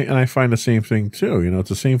 And I find the same thing too. It's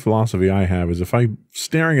the same philosophy I have is if I'm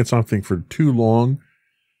staring at something for too long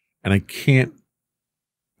and I can't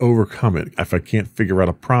overcome it, if I can't figure out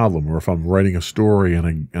a problem, or if I'm writing a story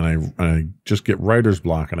and I just get writer's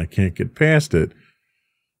block and I can't get past it,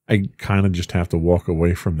 I kind of just have to walk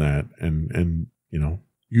away from that and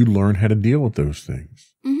you learn how to deal with those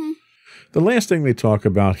things. Mm-hmm. The last thing they talk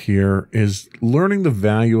about here is learning the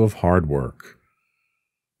value of hard work.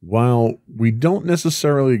 While we don't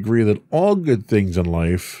necessarily agree that all good things in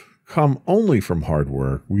life come only from hard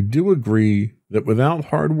work, we do agree that without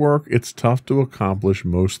hard work, it's tough to accomplish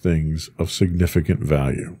most things of significant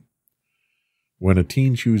value. When a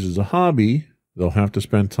teen chooses a hobby, they'll have to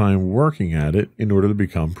spend time working at it in order to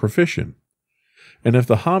become proficient. And if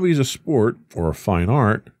the hobby is a sport or a fine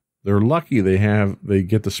art, they're lucky they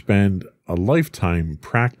get to spend a lifetime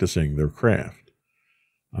practicing their craft.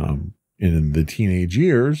 In the teenage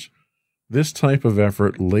years, this type of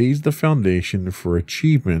effort lays the foundation for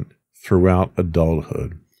achievement throughout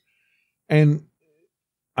adulthood. And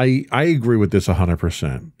I agree with this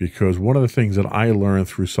 100%, because one of the things that I learned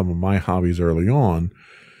through some of my hobbies early on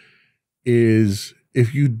is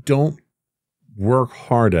if you don't work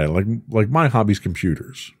hard at it, like my hobby's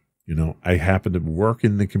computers. I happen to work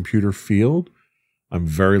in the computer field. I'm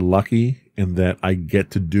very lucky in that I get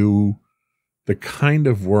to do the kind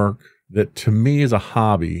of work that to me is a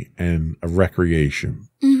hobby and a recreation.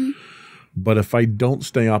 Mm-hmm. But if I don't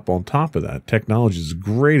stay up on top of that, technology is a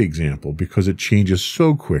great example because it changes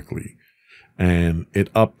so quickly and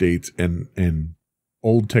it updates and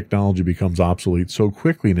old technology becomes obsolete so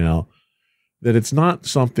quickly now that it's not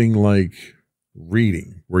something like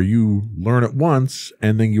reading where you learn it once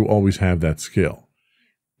and then you always have that skill.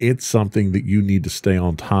 It's something that you need to stay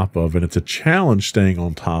on top of, and it's a challenge staying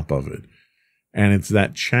on top of it. And it's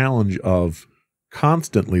that challenge of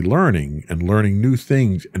constantly learning and learning new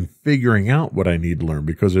things and figuring out what I need to learn,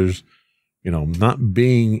 because there's, not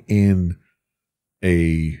being in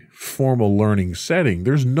a formal learning setting,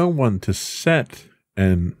 there's no one to set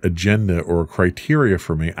an agenda or a criteria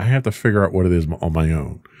for me. I have to figure out what it is on my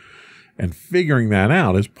own. And figuring that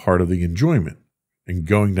out is part of the enjoyment and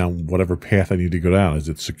going down whatever path I need to go down. Is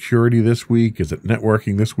it security this week? Is it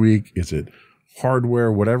networking this week? Is it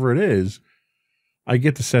hardware? Whatever it is, I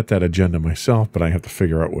get to set that agenda myself, but I have to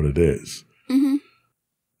figure out what it is. Mm-hmm.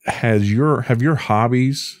 Have your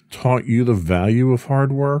hobbies taught you the value of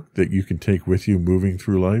hard work that you can take with you moving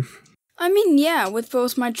through life? I mean, yeah, with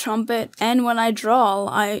both my trumpet and when I draw,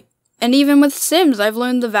 and even with Sims, I've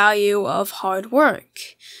learned the value of hard work.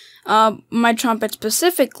 My trumpet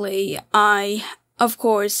specifically, I, of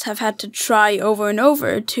course, have had to try over and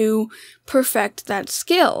over to perfect that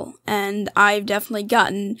skill, and I've definitely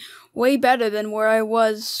gotten way better than where I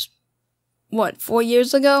was, 4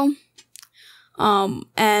 years ago?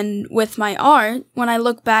 And with my art, when I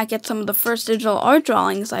look back at some of the first digital art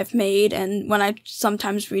drawings I've made, and when I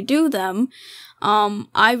sometimes redo them,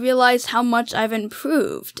 I realize how much I've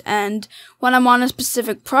improved. And when I'm on a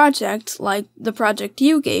specific project, like the project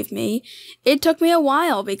you gave me, it took me a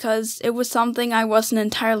while because it was something I wasn't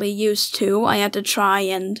entirely used to. I had to try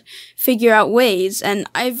and figure out ways, and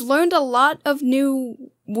I've learned a lot of new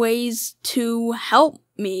ways to help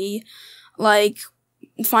me, like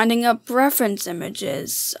finding up reference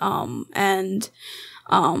images, and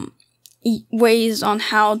ways on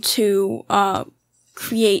how to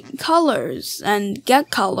create colors and get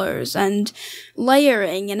colors and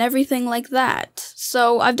layering and everything like that.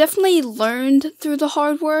 So I've definitely learned through the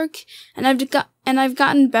hard work, and I've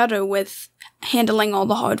gotten better with handling all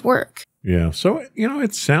the hard work. Yeah. So,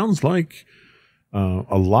 it sounds like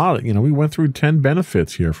a lot, we went through 10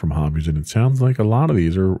 benefits here from hobbies, and it sounds like a lot of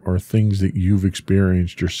these are things that you've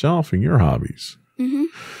experienced yourself in your hobbies. Mm-hmm.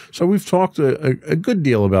 So we've talked a good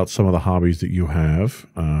deal about some of the hobbies that you have,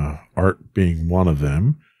 art being one of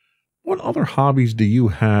them. What other hobbies do you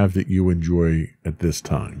have that you enjoy at this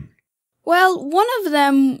time? Well, one of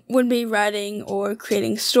them would be writing or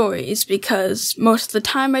creating stories, because most of the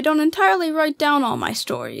time I don't entirely write down all my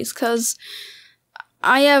stories, because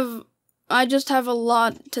I just have a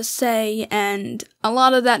lot to say, and a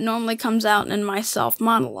lot of that normally comes out in my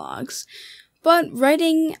self-monologues. But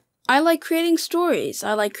writing, I like creating stories.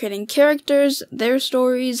 I like creating characters, their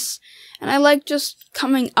stories, and I like just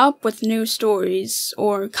coming up with new stories,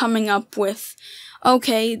 or coming up with,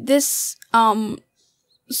 okay,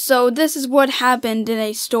 so this is what happened in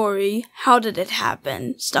a story. How did it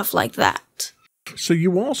happen? Stuff like that. So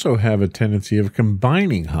you also have a tendency of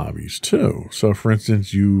combining hobbies too. So for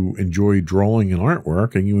instance, you enjoy drawing and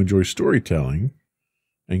artwork, and you enjoy storytelling,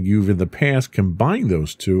 and you've in the past combined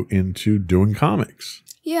those two into doing comics.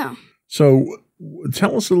 Yeah. So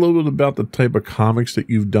tell us a little bit about the type of comics that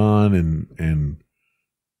you've done, and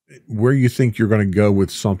where you think you're going to go with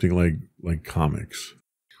something like comics.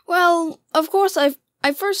 Well, of course, I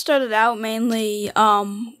first started out mainly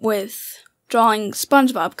with drawing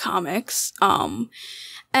SpongeBob comics, and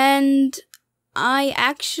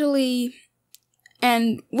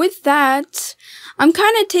with that, I'm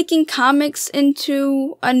kind of taking comics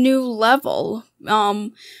into a new level.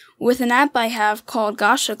 With an app I have called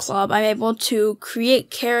Gacha Club, I'm able to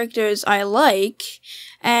create characters I like,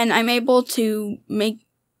 and I'm able to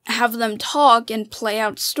have them talk and play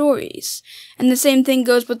out stories. And the same thing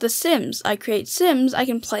goes with the Sims. I create Sims, I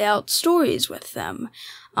can play out stories with them.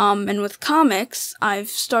 And with comics,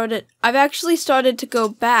 I've actually started to go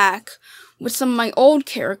back with some of my old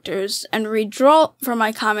characters and redraw for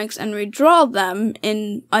my comics and redraw them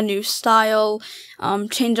in a new style,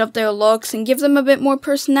 change up their looks and give them a bit more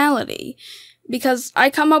personality. Because I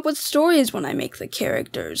come up with stories when I make the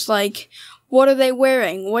characters, like, what are they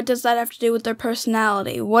wearing? What does that have to do with their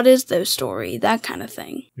personality? What is their story? That kind of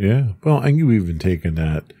thing. Yeah. Well, and you've even taken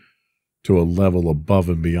that to a level above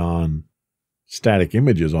and beyond static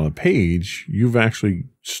images on a page. You've actually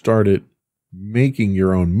started making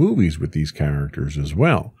your own movies with these characters as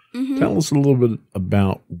well. Mm-hmm. Tell us a little bit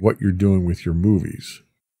about what you're doing with your movies.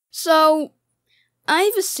 So, I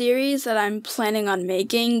have a series that I'm planning on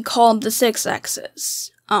making called The 6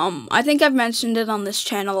 X's. I think I've mentioned it on this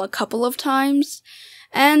channel a couple of times,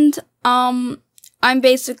 and I'm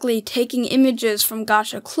basically taking images from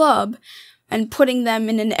Gacha Club and putting them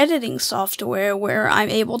in an editing software where I'm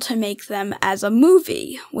able to make them as a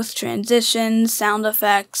movie with transitions, sound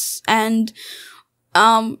effects, and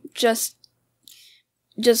just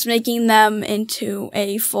making them into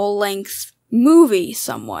a full-length movie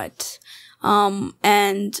somewhat.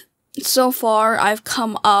 And so far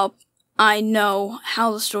I know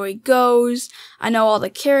how the story goes, I know all the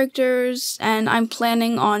characters, and I'm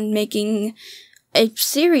planning on making a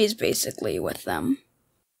series basically with them.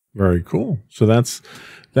 Very cool. So that's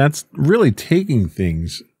really taking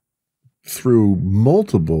things through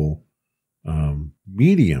multiple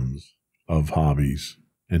mediums of hobbies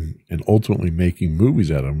and ultimately making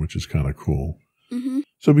movies out of them, which is kind of cool. Mm-hmm.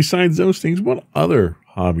 So besides those things, what other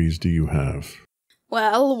hobbies do you have?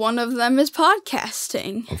 Well, one of them is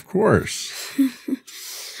podcasting. Of course.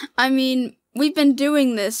 I mean, we've been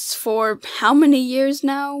doing this for how many years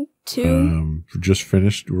now? 2? Just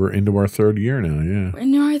finished. We're into our 3rd year now, yeah. We're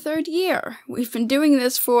into our 3rd year. We've been doing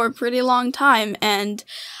this for a pretty long time, and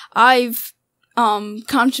I've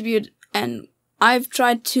contributed, and I've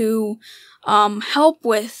tried to help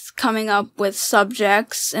with coming up with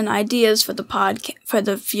subjects and ideas for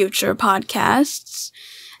the future podcasts.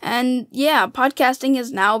 And yeah, podcasting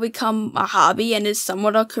has now become a hobby and is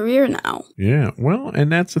somewhat a career now. Yeah, well,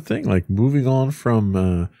 and that's the thing. Like, moving on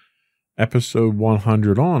from episode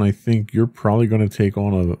 100 on, I think you're probably going to take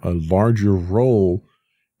on a larger role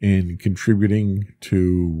in contributing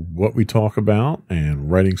to what we talk about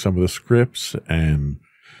and writing some of the scripts, and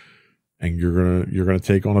you're gonna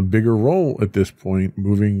take on a bigger role at this point,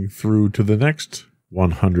 moving through to the next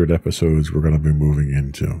 100 episodes we're going to be moving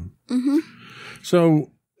into. Mm-hmm. So,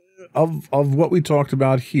 of what we talked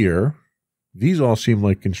about here, these all seem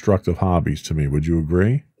like constructive hobbies to me. Would you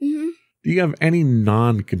agree? Mm-hmm. Do you have any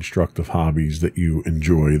non-constructive hobbies that you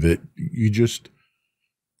enjoy that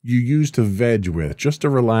you use to veg with, just to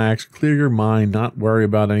relax, clear your mind, not worry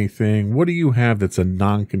about anything? What do you have that's a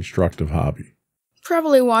non-constructive hobby?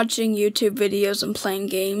 Probably watching YouTube videos and playing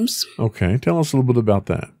games. Okay, tell us a little bit about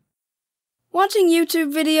that. Watching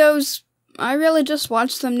YouTube videos, I really just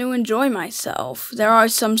watch them to enjoy myself. There are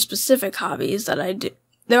some specific hobbies that I do.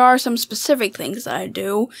 There are some specific things that I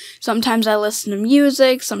do. Sometimes I listen to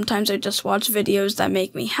music, sometimes I just watch videos that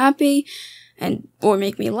make me happy or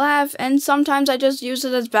make me laugh, and sometimes I just use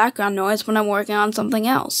it as background noise when I'm working on something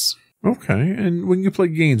else. Okay, and when you play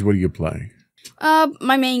games, what do you play?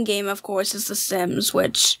 My main game, of course, is The Sims,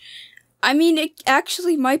 which, I mean, it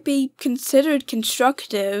actually might be considered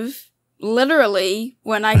constructive, literally,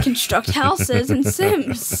 when I construct houses in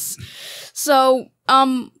Sims. So,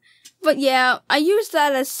 but yeah, I use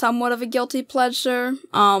that as somewhat of a guilty pleasure,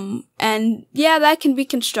 and yeah, that can be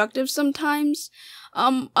constructive sometimes.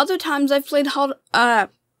 Other times I've played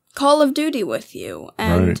Call of Duty with you,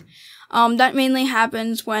 and right. That mainly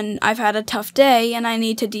happens when I've had a tough day and I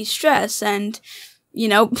need to de-stress, and,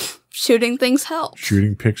 shooting things helps.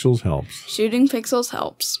 Shooting pixels helps. Shooting pixels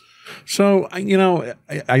helps. So,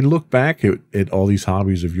 I look back at all these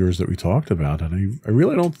hobbies of yours that we talked about, and I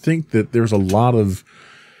really don't think that there's a lot of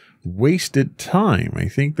wasted time. I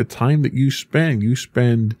think the time that you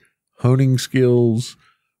spend honing skills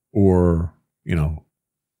or,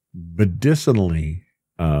 medicinally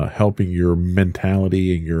helping your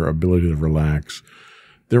mentality and your ability to relax.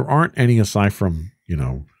 There aren't any aside from,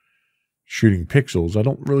 shooting pixels. I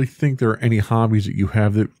don't really think there are any hobbies that you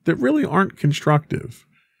have that really aren't constructive.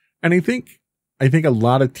 And I think a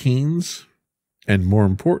lot of teens, and more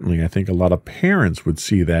importantly, I think a lot of parents would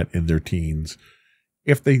see that in their teens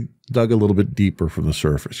if they dug a little bit deeper from the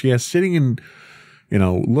surface. Yeah, sitting and,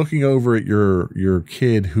 looking over at your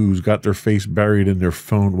kid who's got their face buried in their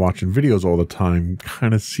phone watching videos all the time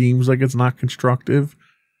kind of seems like it's not constructive.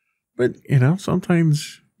 But,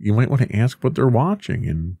 sometimes you might want to ask what they're watching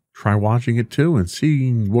and try watching it too and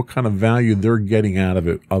seeing what kind of value they're getting out of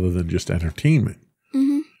it other than just entertainment.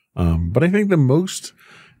 Mm-hmm. But I think the most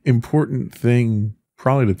important thing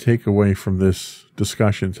probably to take away from this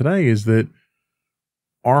discussion today is that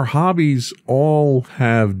our hobbies all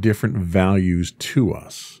have different values to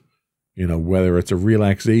us, whether it's a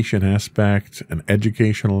relaxation aspect, an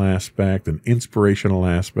educational aspect, an inspirational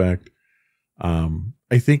aspect.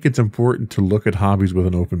 I think it's important to look at hobbies with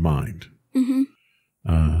an open mind. Mm-hmm.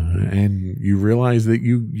 And you realize that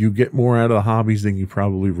you get more out of the hobbies than you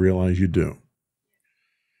probably realize you do.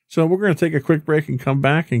 So we're going to take a quick break and come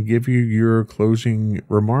back and give you your closing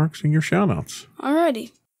remarks and your shout outs.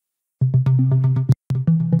 Alrighty.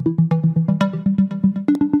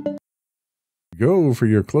 Go for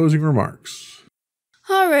your closing remarks.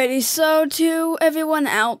 Alrighty, so to everyone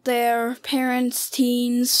out there, parents,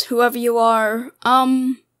 teens, whoever you are,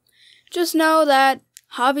 just know that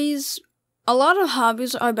a lot of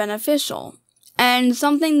hobbies are beneficial, and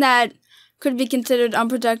something that could be considered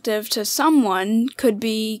unproductive to someone could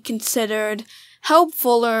be considered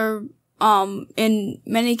helpful or, in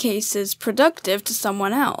many cases, productive to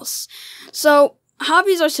someone else. So,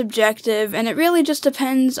 hobbies are subjective, and it really just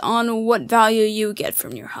depends on what value you get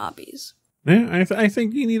from your hobbies. Yeah, I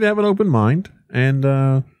think you need to have an open mind. And,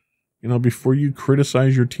 before you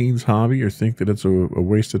criticize your teen's hobby or think that it's a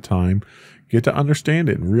waste of time, get to understand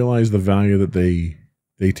it and realize the value that they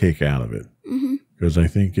take out of it. Mm-hmm. Because I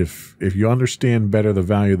think if you understand better the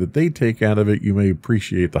value that they take out of it, you may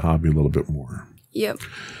appreciate the hobby a little bit more. Yep.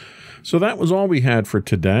 So that was all we had for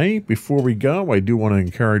today. Before we go, I do want to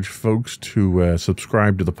encourage folks to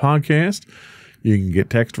subscribe to the podcast. You can get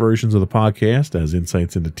text versions of the podcast as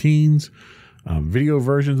Insights into Teens. Video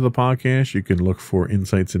versions of the podcast, you can look for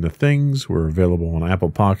Insights into Things. We're available on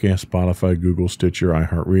Apple Podcasts, Spotify, Google, Stitcher,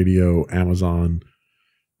 iHeartRadio, Amazon,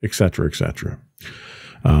 etc., etc.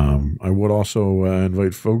 I would also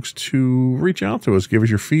invite folks to reach out to us. Give us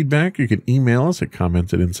your feedback. You can email us at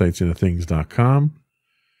comments@insightsintothings.com.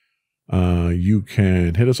 You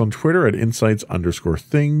can hit us on Twitter at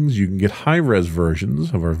insights_things. You can get high-res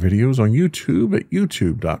versions of our videos on YouTube at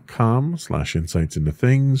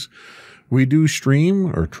youtube.com/insightsintothings. We do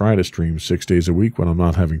stream or try to stream 6 days a week when I'm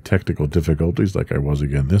not having technical difficulties like I was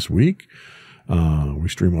again this week. We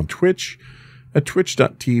stream on Twitch at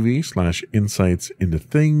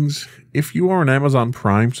twitch.tv/insightsintothings. If you are an Amazon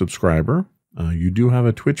Prime subscriber, you do have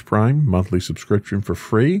a Twitch Prime monthly subscription for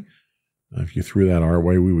free. If you threw that our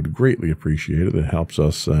way, we would greatly appreciate it. It helps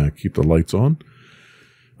us keep the lights on.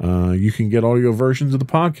 You can get audio versions of the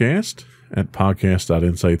podcast at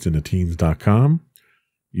podcast.insightsintoteens.com.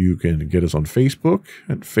 You can get us on Facebook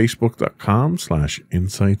at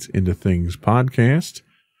facebook.com/insightsintothingspodcast.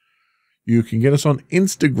 You can get us on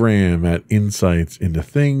Instagram at Insights Into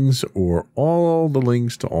Things, or all the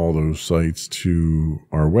links to all those sites to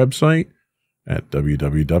our website at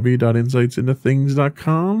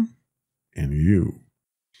www.insightsintothings.com. And you.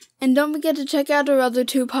 And don't forget to check out our other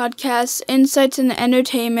two podcasts, Insights into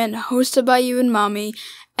Entertainment, hosted by you and Mommy,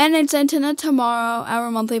 and Insights into Tomorrow,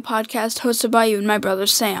 our monthly podcast hosted by you and my brother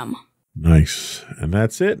Sam. Nice. And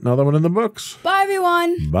that's it. Another one in the books. Bye,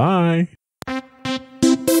 everyone. Bye.